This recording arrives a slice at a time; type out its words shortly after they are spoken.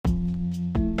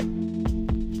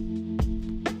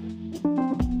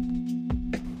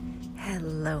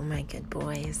my good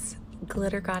boys.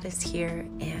 Glitter Goddess here,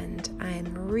 and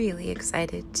I'm really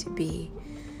excited to be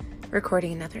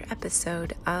recording another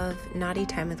episode of Naughty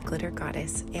Time with Glitter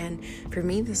Goddess. And for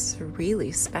me, this is a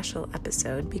really special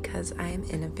episode because I am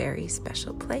in a very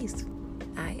special place.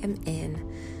 I am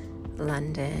in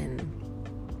London,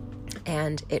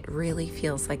 and it really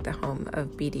feels like the home of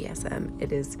BDSM.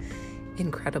 It is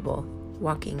incredible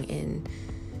walking in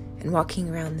and walking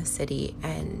around the city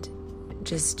and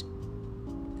just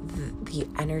the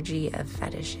energy of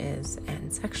fetishes and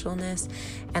sexualness,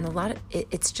 and a lot of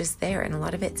it's just there, and a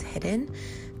lot of it's hidden,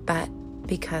 but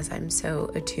because I'm so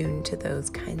attuned to those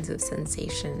kinds of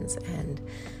sensations and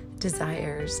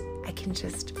desires, I can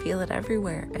just feel it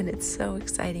everywhere, and it's so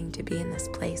exciting to be in this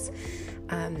place.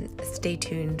 Stay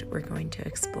tuned. We're going to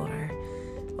explore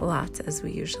lots, as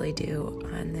we usually do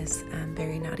on this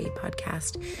very naughty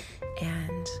podcast,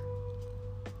 and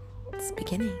it's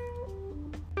beginning.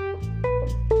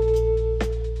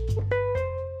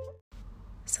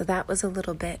 So that was a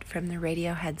little bit from the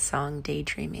Radiohead song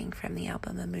Daydreaming from the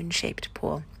album A Moon-Shaped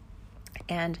Pool.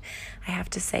 And I have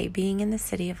to say, being in the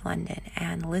city of London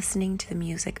and listening to the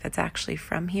music that's actually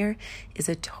from here is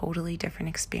a totally different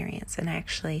experience. And I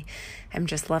actually am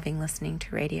just loving listening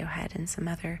to Radiohead and some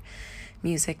other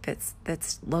music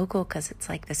that's local, because it's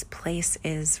like this place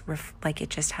is like it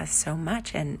just has so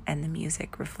much, and the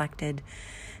music reflected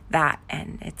that,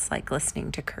 and it's like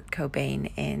listening to Kurt Cobain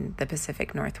in the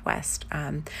Pacific Northwest,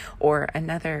 or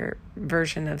another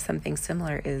version of something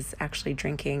similar is actually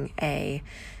drinking a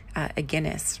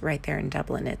Guinness right there in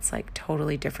Dublin. It's like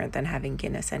totally different than having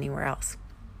Guinness anywhere else.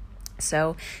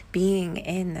 So being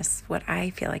in this, what I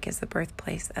feel like is the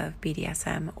birthplace of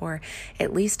BDSM, or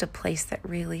at least a place that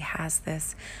really has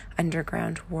this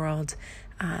underground world,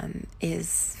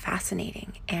 is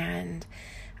fascinating. And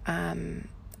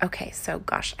okay, so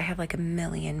gosh, I have like a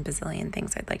million bazillion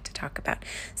things I'd like to talk about.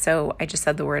 So I just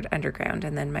said the word underground,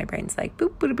 and then my brain's like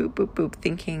boop, boop, boop, boop, boop,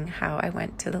 thinking how I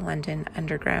went to the London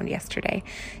Underground yesterday.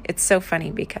 It's so funny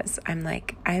because I'm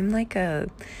like a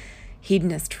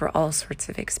hedonist for all sorts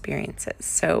of experiences.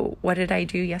 So what did I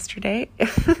do yesterday?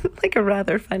 Like a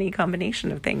rather funny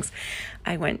combination of things.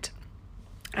 I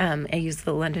used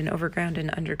the London Overground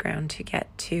and Underground to get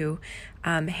to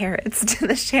Harrods, to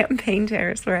the Champagne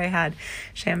Terrace, where I had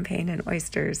champagne and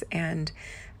oysters, and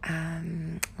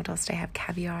what else did I have?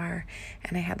 Caviar,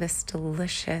 and I had this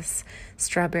delicious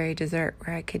strawberry dessert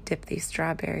where I could dip these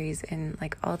strawberries in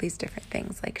like all these different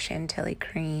things, like chantilly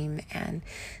cream and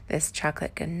this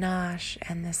chocolate ganache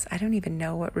and this, I don't even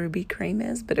know what ruby cream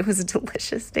is, but it was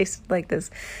delicious. Tasted like this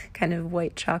kind of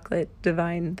white chocolate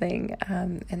divine thing,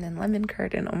 and then lemon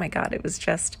curd, and oh my God, it was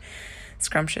just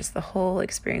scrumptious. The whole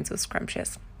experience was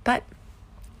scrumptious, but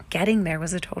getting there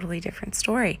was a totally different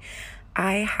story.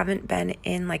 I haven't been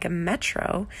in like a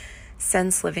metro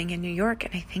since living in New York,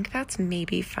 and I think that's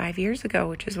maybe 5 years ago,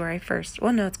 which is where I first,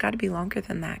 well, no, it's got to be longer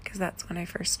than that, because that's when I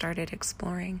first started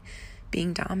exploring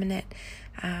being dominant,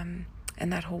 and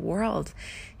that whole world,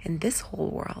 and this whole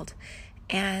world.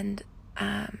 And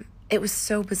it was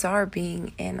so bizarre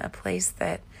being in a place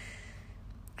that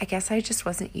I guess I just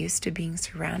wasn't used to being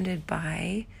surrounded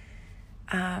by.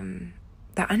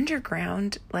 The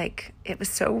underground, like, it was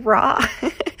so raw.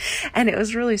 And it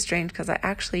was really strange because I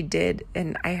actually did,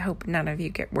 and I hope none of you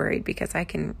get worried because I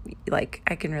can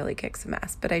really kick some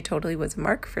ass, but I totally was a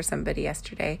mark for somebody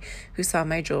yesterday who saw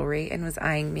my jewelry and was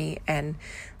eyeing me and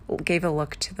gave a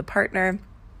look to the partner.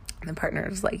 And the partner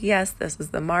was like, yes, this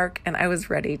is the mark. And I was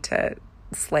ready to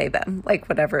slay them, like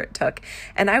whatever it took.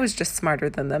 And I was just smarter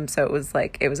than them, so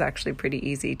it was actually pretty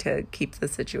easy to keep the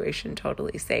situation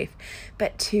totally safe.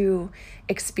 But to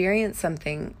experience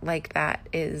something like that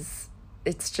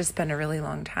it's just been a really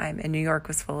long time, and New York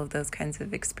was full of those kinds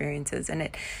of experiences, and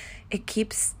it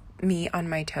keeps me on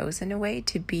my toes in a way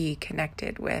to be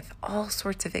connected with all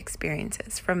sorts of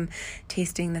experiences, from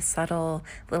tasting the subtle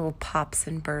little pops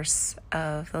and bursts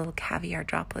of the little caviar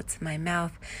droplets in my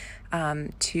mouth,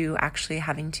 to actually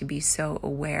having to be so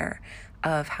aware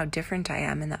of how different I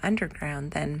am in the underground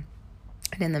than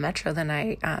in the metro than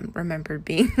I remembered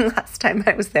being last time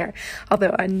I was there.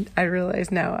 Although I realize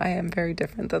now I am very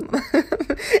different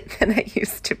than I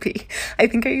used to be. I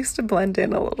think I used to blend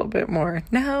in a little bit more.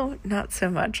 No, not so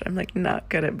much. I'm like not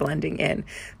good at blending in,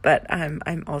 but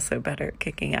I'm also better at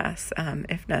kicking ass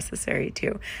if necessary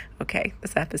too. Okay,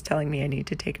 this app is telling me I need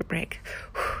to take a break.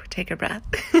 Take a breath.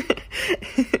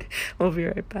 We'll be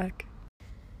right back.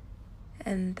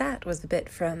 And that was a bit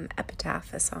from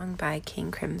Epitaph, a song by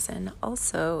King Crimson,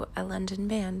 also a London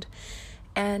band.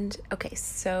 And okay,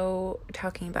 so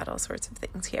talking about all sorts of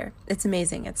things here. It's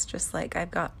amazing. It's just like I've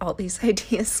got all these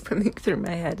ideas swimming through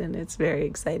my head, and it's very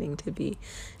exciting to be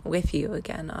with you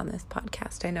again on this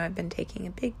podcast. I know I've been taking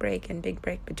a big break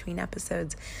between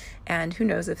episodes, and who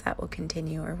knows if that will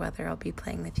continue or whether I'll be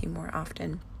playing with you more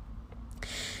often.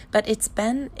 But it's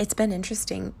been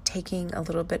interesting taking a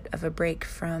little bit of a break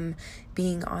from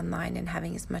being online and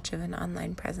having as much of an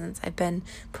online presence. I've been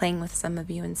playing with some of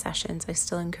you in sessions. I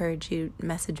still encourage you,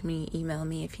 message me, email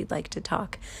me if you'd like to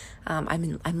talk.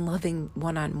 I'm loving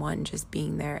one-on-one, just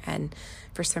being there. And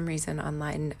for some reason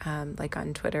online, like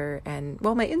on Twitter and,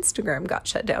 well, my Instagram got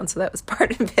shut down, so that was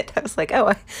part of it. I was like,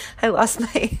 oh, I lost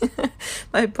my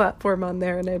my platform on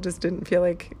there, and I just didn't feel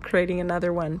like creating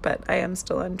another one. But I am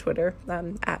still on Twitter,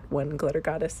 at One Glitter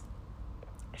Goddess.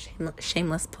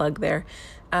 Shameless plug there.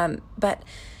 But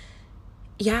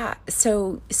yeah,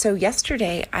 so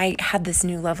yesterday I had this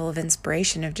new level of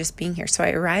inspiration of just being here. So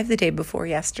I arrived the day before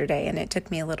yesterday, and it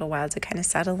took me a little while to kind of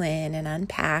settle in and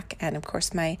unpack. And of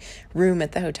course, my room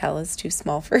at the hotel is too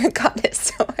small for a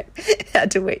goddess, so I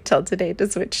had to wait till today to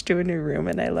switch to a new room,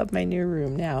 and I love my new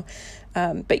room now.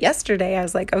 But yesterday I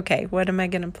was like, okay, what am I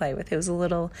going to play with? It was a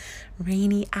little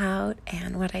rainy out,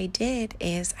 and what I did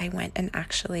is I went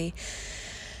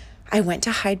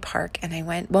to Hyde Park, and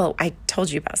I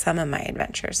told you about some of my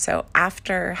adventures. So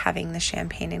after having the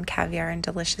champagne and caviar and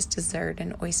delicious dessert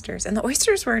and oysters, and the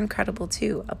oysters were incredible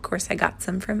too. Of course, I got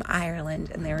some from Ireland,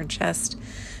 and they were just,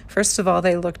 first of all,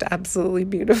 they looked absolutely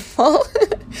beautiful.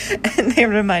 And they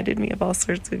reminded me of all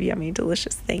sorts of yummy,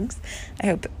 delicious things. I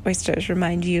hope oysters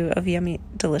remind you of yummy,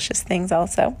 delicious things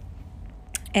also.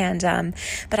 And,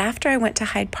 but after I went to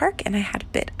Hyde Park, and I had a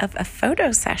bit of a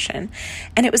photo session,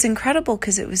 and it was incredible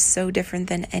because it was so different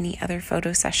than any other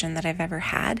photo session that I've ever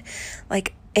had.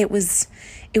 Like, it was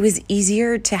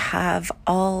easier to have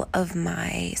all of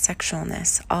my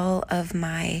sexualness, all of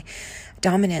my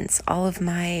dominance, all of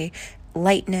my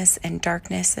lightness and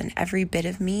darkness and every bit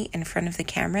of me in front of the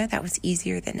camera. That was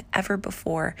easier than ever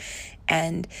before.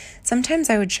 And sometimes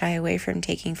I would shy away from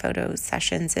taking photo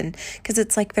sessions, and because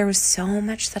it's like there was so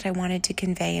much that I wanted to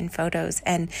convey in photos,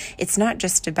 and it's not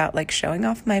just about like showing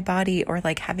off my body or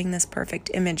like having this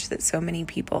perfect image that so many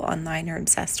people online are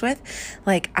obsessed with.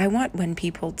 Like, I want when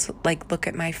people to like look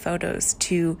at my photos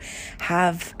to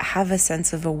have a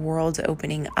sense of a world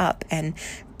opening up, and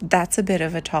that's a bit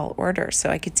of a tall order. So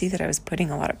I could see that I was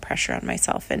putting a lot of pressure on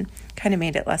myself, and kind of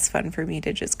made it less fun for me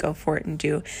to just go for it and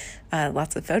do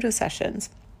lots of photo sessions.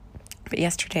 But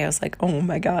yesterday I was like, oh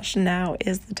my gosh, now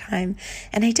is the time.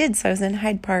 And I did. So I was in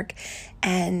Hyde Park,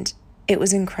 and it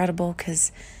was incredible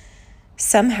because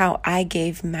somehow I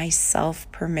gave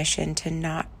myself permission to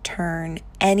not turn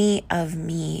any of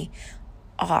me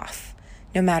off,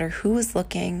 no matter who was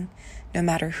looking, no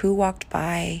matter who walked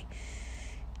by,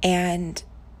 and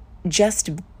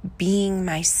just being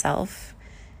myself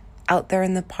out there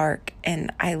in the park.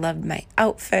 And I loved my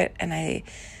outfit, and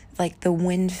the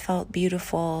wind felt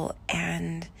beautiful,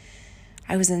 and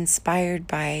I was inspired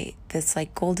by this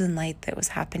like golden light that was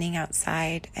happening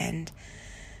outside. And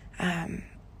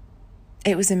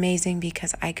it was amazing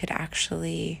because I could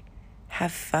actually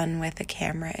have fun with a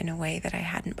camera in a way that I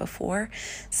hadn't before.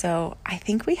 So I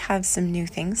think we have some new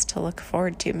things to look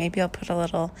forward to. Maybe I'll put a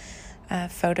little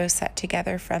photo set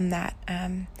together from that.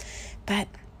 But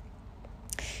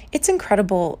it's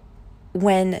incredible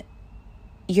when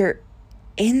you're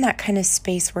in that kind of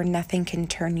space where nothing can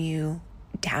turn you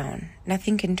down,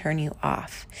 nothing can turn you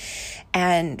off.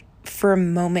 And for a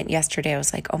moment yesterday, I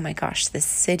was like, oh my gosh, this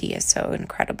city is so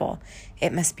incredible.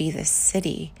 It must be this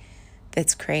city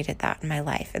that's created that in my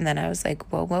life. And then I was like,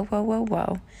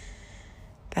 whoa.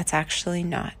 That's actually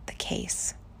not the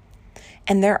case.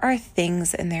 And there are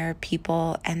things, and there are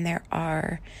people, and there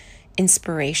are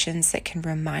inspirations that can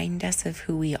remind us of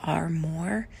who we are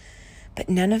more. But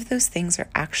none of those things are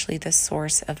actually the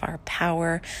source of our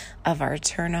power, of our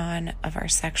turn on, of our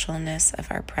sexualness, of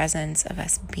our presence, of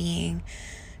us being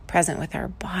present with our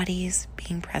bodies,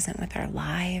 being present with our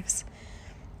lives.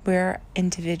 We're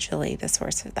individually the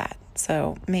source of that.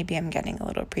 So maybe I'm getting a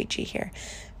little preachy here,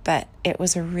 but it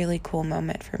was a really cool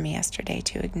moment for me yesterday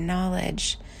to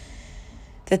acknowledge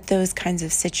that those kinds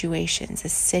of situations,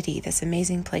 this city, this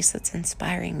amazing place that's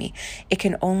inspiring me, it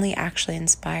can only actually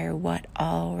inspire what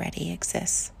already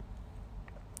exists.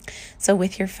 So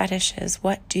with your fetishes,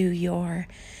 what do your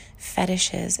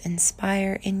fetishes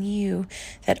inspire in you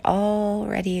that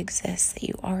already exists, that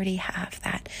you already have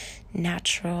that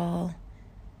natural,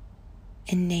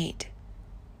 innate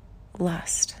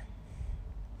lust,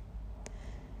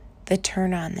 the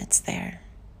turn on that's there?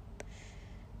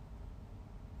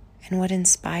 and what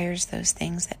inspires those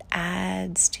things that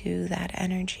adds to that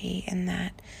energy and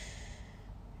that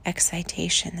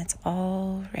excitation that's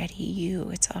already you.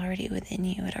 It's already within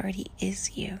you. It already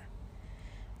is you.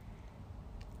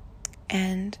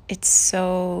 And it's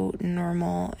so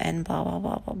normal and blah, blah,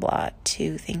 blah, blah, blah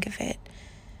to think of it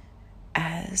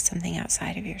as something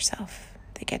outside of yourself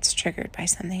that gets triggered by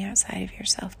something outside of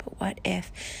yourself. But what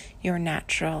if your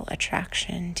natural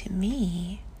attraction to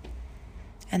me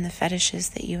and the fetishes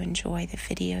that you enjoy, the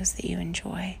videos that you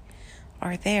enjoy,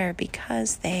 are there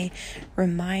because they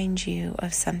remind you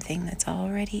of something that's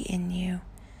already in you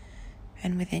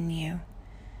and within you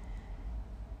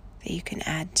that you can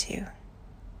add to.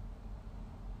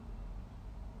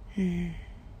 And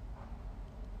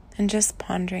just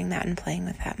pondering that and playing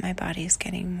with that, my body is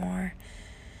getting more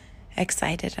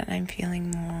excited and I'm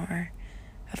feeling more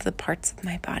of the parts of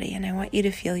my body. And I want you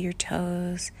to feel your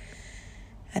toes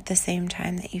at the same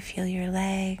time that you feel your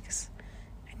legs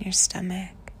and your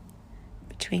stomach,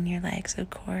 between your legs, of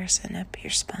course, and up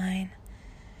your spine.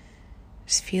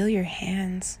 Just feel your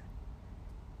hands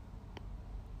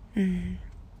in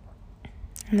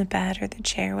the bed or the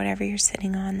chair, whatever you're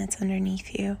sitting on that's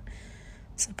underneath you,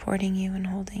 supporting you and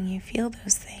holding you. Feel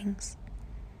those things.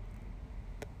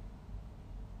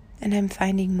 And I'm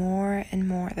finding more and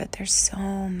more that there's so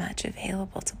much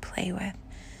available to play with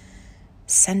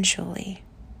sensually.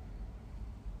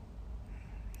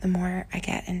 The more I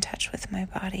get in touch with my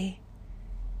body,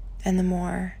 and the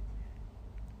more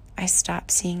I stop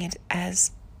seeing it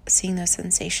as seeing those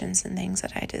sensations and things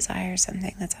that I desire,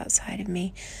 something that's outside of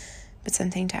me, but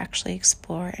something to actually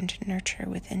explore and to nurture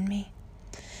within me.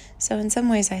 So in some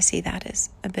ways I see that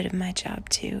as a bit of my job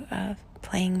too, of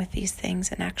playing with these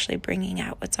things and actually bringing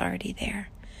out what's already there.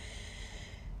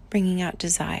 Bringing out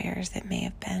desires that may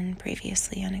have been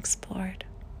previously unexplored.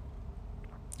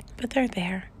 But they're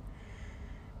there,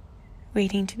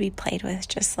 waiting to be played with,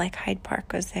 just like Hyde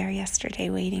Park was there yesterday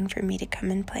waiting for me to come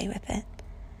and play with it.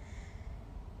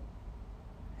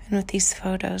 And with these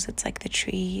photos, it's like the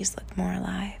trees look more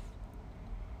alive.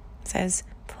 So I was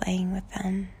playing with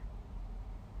them,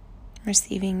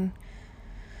 receiving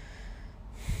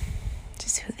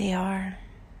just who they are.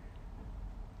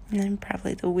 And I'm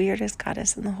probably the weirdest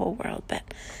goddess in the whole world,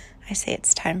 but I say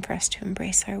it's time for us to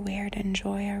embrace our weird,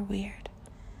 enjoy our weird,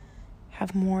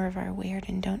 have more of our weird,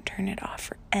 and don't turn it off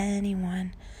for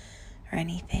anyone or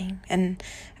anything. And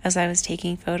as I was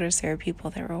taking photos, there were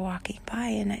people that were walking by,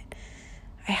 and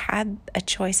I had a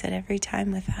choice at every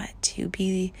time with that to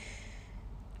be,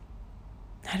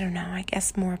 I don't know, I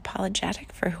guess more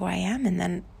apologetic for who I am. And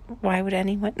then why would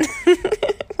anyone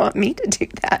want me to do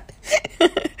that?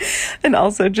 And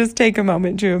also just take a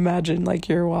moment to imagine like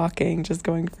you're walking, just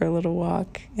going for a little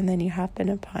walk, and then you happen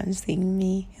upon seeing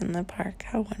me in the park.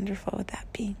 How wonderful would that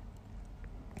be?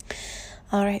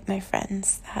 All right, my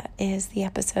friends, that is the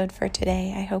episode for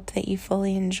today. I hope that you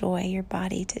fully enjoy your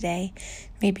body today,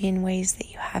 maybe in ways that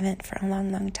you haven't for a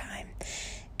long, long time.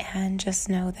 And just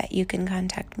know that you can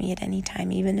contact me at any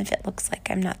time, even if it looks like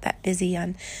I'm not that busy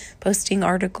on posting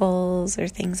articles or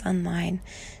things online.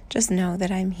 Just know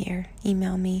that I'm here.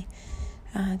 Email me,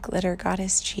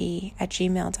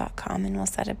 glittergoddessg@gmail.com, and we'll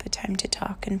set up a time to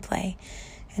talk and play.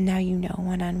 And now you know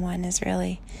one-on-one is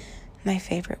really my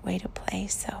favorite way to play.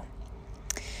 So,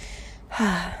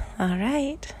 all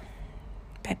right.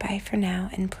 Bye-bye for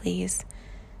now, and please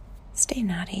stay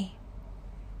naughty.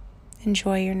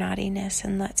 Enjoy your naughtiness,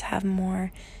 and let's have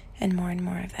more and more and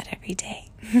more of that every day.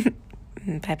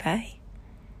 Bye-bye.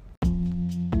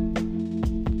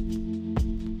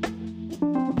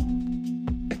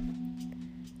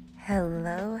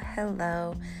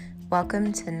 Hello.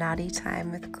 Welcome to Naughty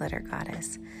Time with Glitter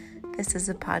Goddess. This is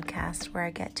a podcast where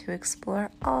I get to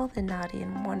explore all the naughty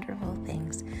and wonderful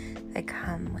things that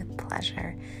come with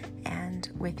pleasure. And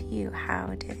with you,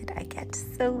 how did I get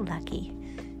so lucky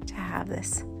to have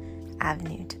this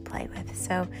avenue to play with?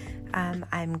 So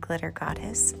I'm Glitter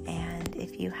Goddess, and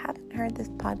if you haven't heard this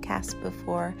podcast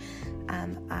before,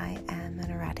 I am an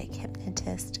erotic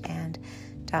hypnotist and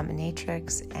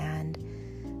dominatrix, and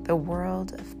the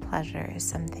world of pleasure is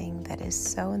something that is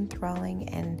so enthralling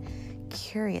and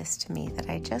curious to me that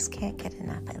I just can't get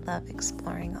enough. I love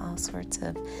exploring all sorts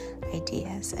of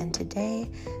ideas, and today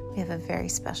we have a very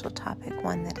special topic,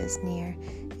 one that is near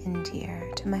and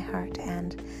dear to my heart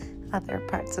and other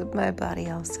parts of my body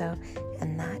also,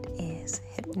 and that is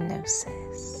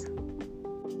hypnosis.